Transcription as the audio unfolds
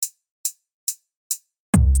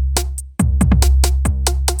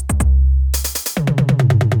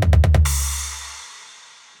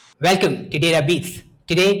Welcome to Data Beats.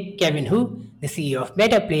 Today, Kevin Hu, the CEO of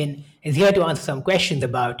Metaplane, is here to answer some questions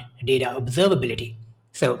about data observability.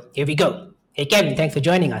 So, here we go. Hey, Kevin, thanks for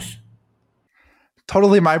joining us.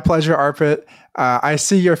 Totally my pleasure, Arpit. I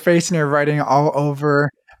see your face and your writing all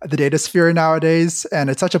over the data sphere nowadays,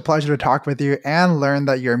 and it's such a pleasure to talk with you and learn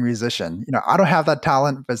that you're a musician. I don't have that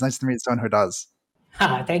talent, but it's nice to meet someone who does.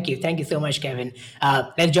 Thank you. Thank you so much, Kevin.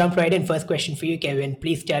 Let's jump right in. First question for you, Kevin.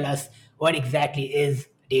 Please tell us what exactly is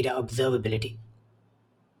data observability?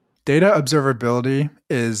 Data observability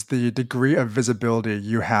is the degree of visibility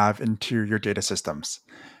you have into your data systems.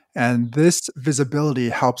 And this visibility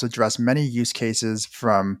helps address many use cases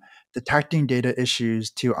from detecting data issues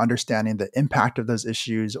to understanding the impact of those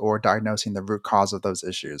issues or diagnosing the root cause of those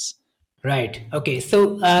issues. Right. Okay.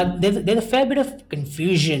 So there's a fair bit of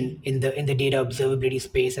confusion in the data observability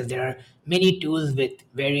space, as there are many tools with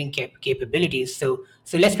varying capabilities. So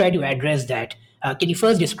let's try to address that. Can you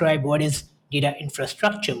first describe what is data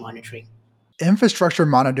infrastructure monitoring? Infrastructure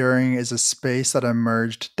monitoring is a space that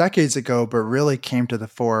emerged decades ago, but really came to the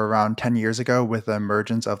fore around 10 years ago with the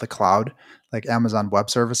emergence of the cloud, like Amazon Web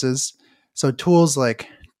Services. So, tools like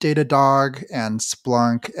Datadog and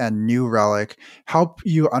Splunk and New Relic help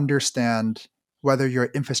you understand whether your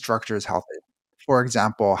infrastructure is healthy. For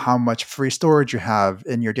example, how much free storage you have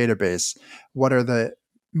in your database, what are the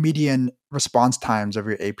median response times of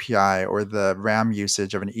your API or the RAM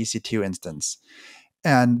usage of an EC2 instance.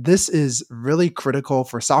 And this is really critical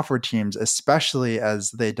for software teams, especially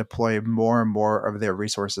as they deploy more and more of their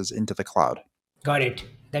resources into the cloud. Got it.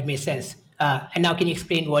 That makes sense. And now, can you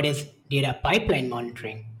explain what is data pipeline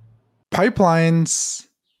monitoring? Pipelines,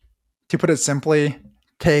 to put it simply,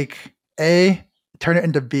 take A, turn it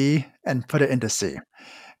into B, and put it into C.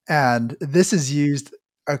 And this is used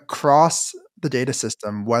across the data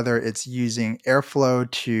system, whether it's using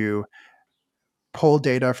Airflow to pull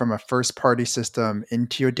data from a first party system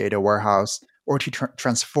into your data warehouse or to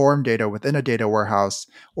transform data within a data warehouse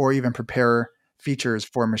or even prepare features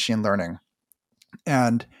for machine learning.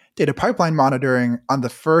 And data pipeline monitoring on the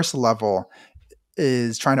first level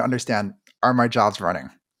is trying to understand, are my jobs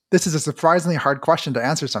running? This is a surprisingly hard question to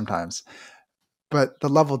answer sometimes. But the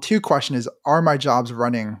level two question is, are my jobs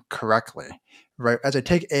running correctly? Right? As I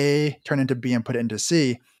take A, turn into B, and put it into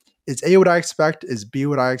C, is A what I expect? Is B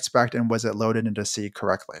what I expect? And was it loaded into C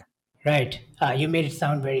correctly? Right. You made it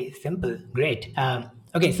sound very simple. Great.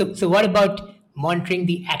 Okay. So what about monitoring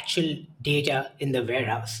the actual data in the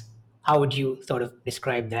warehouse? How would you sort of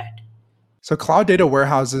describe that? So cloud data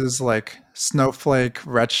warehouses like Snowflake,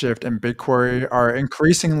 Redshift, and BigQuery are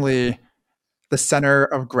increasingly the center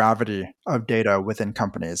of gravity of data within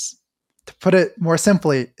companies. To put it more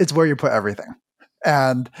simply, it's where you put everything.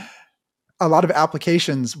 And a lot of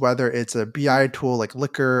applications, whether it's a BI tool like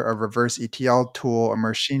Looker, a reverse ETL tool, a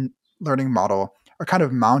machine learning model, are kind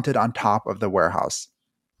of mounted on top of the warehouse.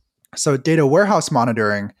 So data warehouse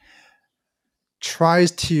monitoring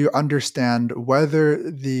tries to understand whether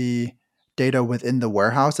the data within the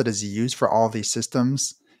warehouse that is used for all these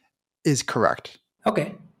systems is correct.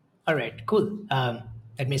 Okay. All right. Cool.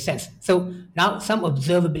 That makes sense. So now some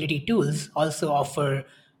observability tools also offer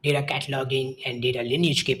data cataloging and data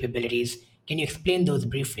lineage capabilities. Can you explain those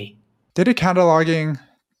briefly? Data cataloging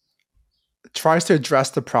tries to address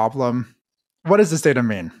the problem. What does this data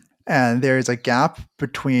mean? And there is a gap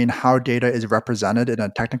between how data is represented in a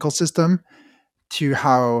technical system to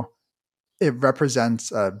how it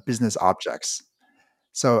represents business objects.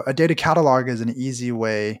 So, a data catalog is an easy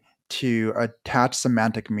way to attach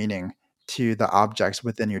semantic meaning to the objects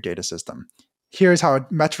within your data system. Here's how a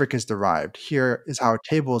metric is derived. Here is how a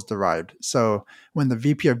table is derived. So, when the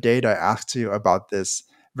VP of data asks you about this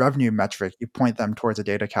revenue metric, you point them towards a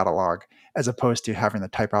data catalog as opposed to having to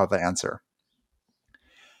type out the answer.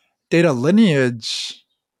 Data lineage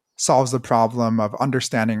solves the problem of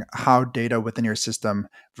understanding how data within your system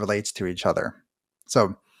relates to each other.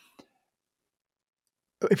 So,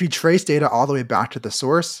 if you trace data all the way back to the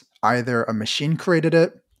source, either a machine created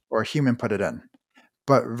it or a human put it in.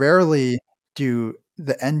 But rarely do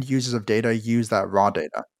the end users of data use that raw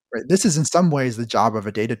data. Right? This is in some ways the job of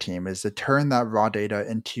a data team is to turn that raw data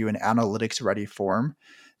into an analytics ready form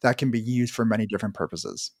that can be used for many different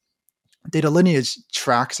purposes. Data lineage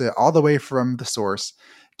tracks it all the way from the source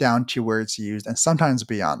down to where it's used and sometimes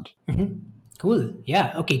beyond. Cool.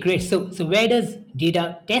 Yeah. Okay. Great. So where does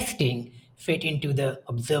data testing fit into the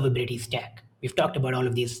observability stack? We've talked about all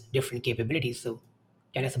of these different capabilities. So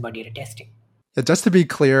tell us about data testing. Just to be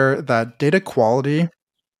clear, that data quality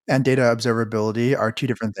and data observability are two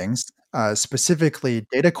different things. Specifically,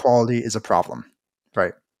 data quality is a problem,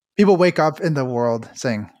 right? People wake up in the world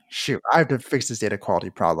saying, shoot, I have to fix this data quality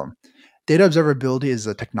problem. Data observability is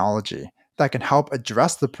a technology that can help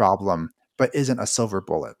address the problem, but isn't a silver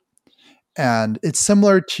bullet. And it's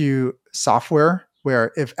similar to software,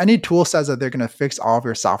 where if any tool says that they're going to fix all of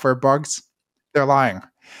your software bugs, they're lying.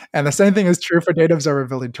 And the same thing is true for data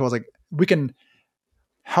observability tools. Like, we can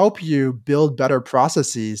help you build better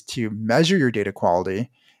processes to measure your data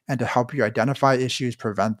quality and to help you identify issues,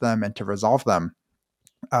 prevent them, and to resolve them.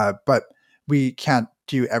 But we can't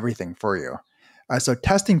do everything for you. So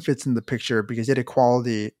testing fits in the picture because data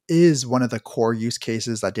quality is one of the core use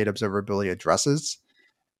cases that data observability addresses,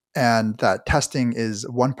 and that testing is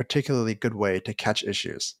one particularly good way to catch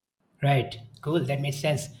issues. Right. Cool. That makes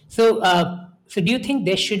sense. So do you think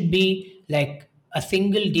there should be like a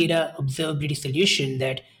single data observability solution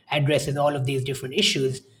that addresses all of these different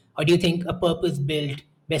issues, or do you think a purpose-built,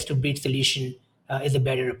 best-of-breed solution is a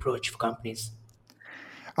better approach for companies?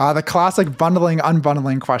 The classic bundling,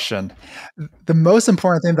 unbundling question. The most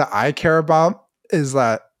important thing that I care about is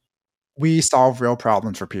that we solve real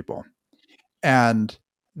problems for people. And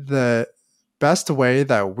the best way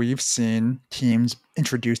that we've seen teams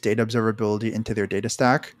introduce data observability into their data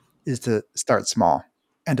stack is to start small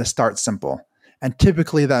and to start simple. And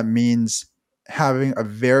typically that means having a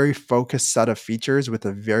very focused set of features with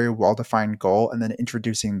a very well defined goal and then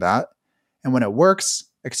introducing that. And when it works,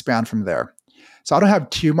 expand from there. So I don't have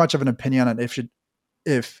too much of an opinion on if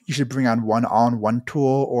you should bring on one all-in-one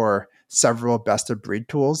tool or several best of breed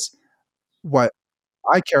tools. What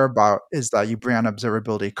I care about is that you bring on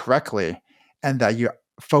observability correctly and that you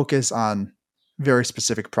focus on very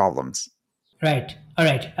specific problems. Right. All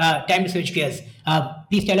right. Time to switch gears.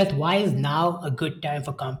 Please tell us why is now a good time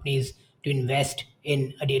for companies to invest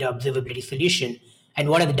in a data observability solution, and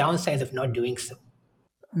what are the downsides of not doing so?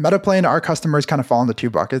 Metaplane, our customers kind of fall into two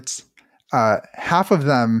buckets. Half of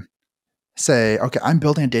them say, okay, I'm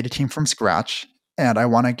building a data team from scratch and I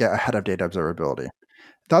want to get ahead of data observability.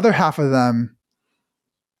 The other half of them,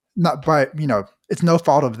 not by, it's no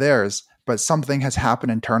fault of theirs, but something has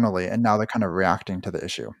happened internally and now they're kind of reacting to the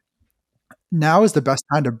issue. Now is the best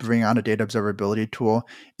time to bring on a data observability tool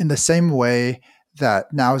in the same way that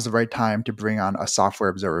now is the right time to bring on a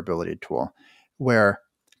software observability tool. Where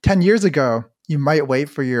 10 years ago, you might wait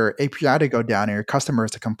for your API to go down and your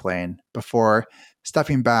customers to complain before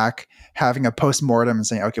stepping back, having a post-mortem and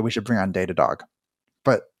saying, okay, we should bring on Datadog.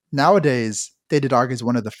 But nowadays, Datadog is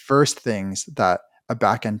one of the first things that a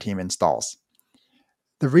backend team installs.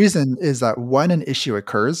 The reason is that when an issue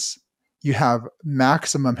occurs, you have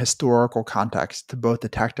maximum historical context to both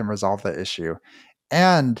detect and resolve the issue.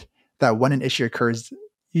 And that when an issue occurs,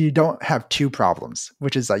 you don't have two problems,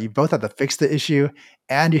 which is that you both have to fix the issue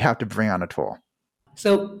and you have to bring on a tool.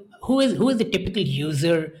 So, who is the typical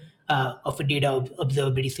user of a data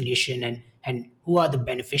observability solution, and who are the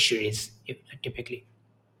beneficiaries typically?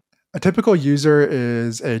 A typical user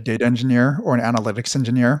is a data engineer or an analytics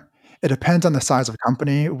engineer. It depends on the size of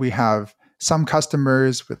company. We have some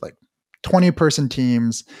customers with like 20-person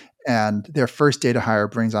teams, and their first data hire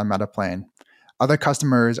brings on Metaplane. Other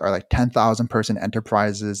customers are like 10,000 person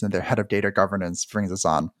enterprises, and their head of data governance brings us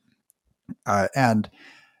on. And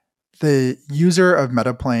the user of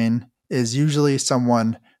Metaplane is usually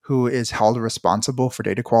someone who is held responsible for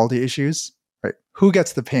data quality issues, right? Who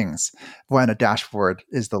gets the pings when a dashboard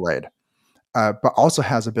is delayed, but also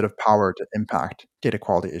has a bit of power to impact data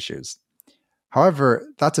quality issues. However,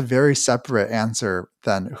 that's a very separate answer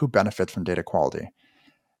than who benefits from data quality.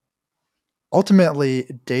 Ultimately,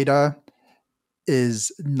 data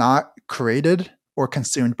is not created or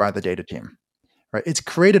consumed by the data team. Right? It's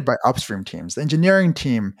created by upstream teams. The engineering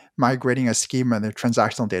team migrating a schema in their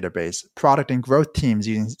transactional database, product and growth teams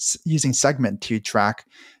using Segment to track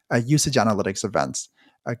usage analytics events,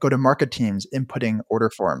 go-to-market teams inputting order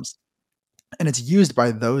forms, and it's used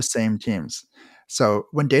by those same teams. So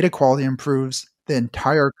when data quality improves, the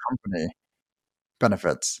entire company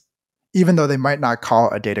benefits, even though they might not call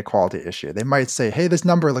it a data quality issue. They might say, hey, this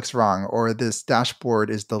number looks wrong, or this dashboard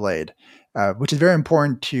is delayed, which is very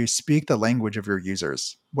important to speak the language of your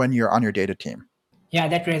users when you're on your data team. Yeah,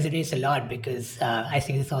 that resonates a lot because I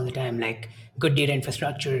say this all the time. Like, good data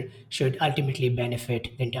infrastructure should ultimately benefit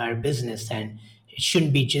the entire business, and it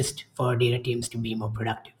shouldn't be just for data teams to be more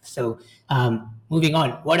productive. So, moving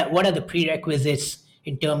on, what are the prerequisites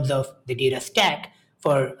in terms of the data stack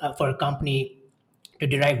for a company to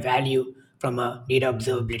derive value from a data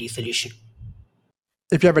observability solution?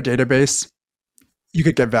 If you have a database, you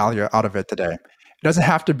could get value out of it today. It doesn't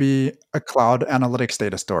have to be a cloud analytics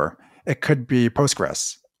data store. It could be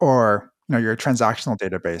Postgres or your transactional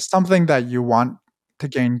database, something that you want to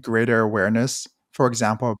gain greater awareness for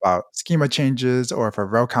example, about schema changes or if a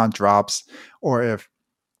row count drops or if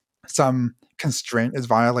some constraint is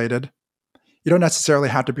violated. You don't necessarily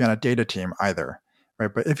have to be on a data team either,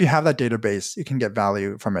 right? But if you have that database, you can get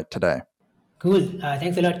value from it today. Cool.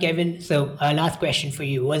 Thanks a lot, Kevin. So, last question for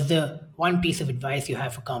you. What's the one piece of advice you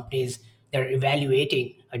have for companies that are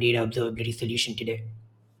evaluating a data observability solution today?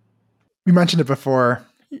 We mentioned it before.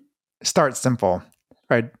 Start simple,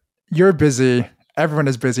 right? You're busy. Everyone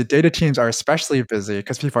is busy. Data teams are especially busy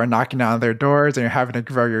because people are knocking down their doors and you're having to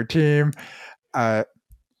grow your team. Uh,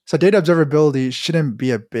 So data observability shouldn't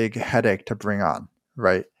be a big headache to bring on,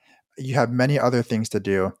 right? You have many other things to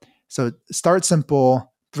do. So start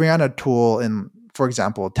simple, bring on a tool in, for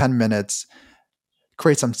example, 10 minutes,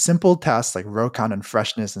 create some simple tests like row count and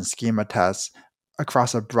freshness and schema tests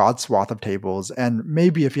across a broad swath of tables. And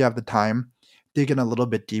maybe if you have the time, dig in a little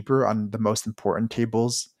bit deeper on the most important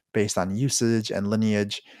tables based on usage and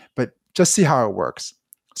lineage, but just see how it works.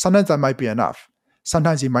 Sometimes that might be enough.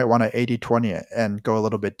 Sometimes you might want to 80/20 it and go a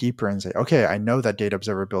little bit deeper and say, okay, I know that data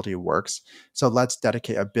observability works. So let's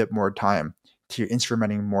dedicate a bit more time to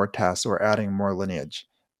instrumenting more tests or adding more lineage.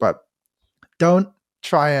 But don't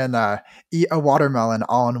try and eat a watermelon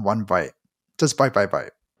all in one bite. Just bite by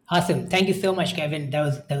bite. Awesome. Thank you so much, Kevin. That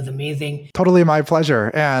was amazing. Totally my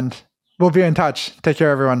pleasure. And we'll be in touch. Take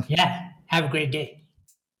care, everyone. Yeah. Have a great day.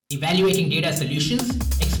 Evaluating data solutions.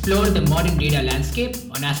 Explore the modern data landscape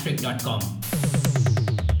on asterisk.com.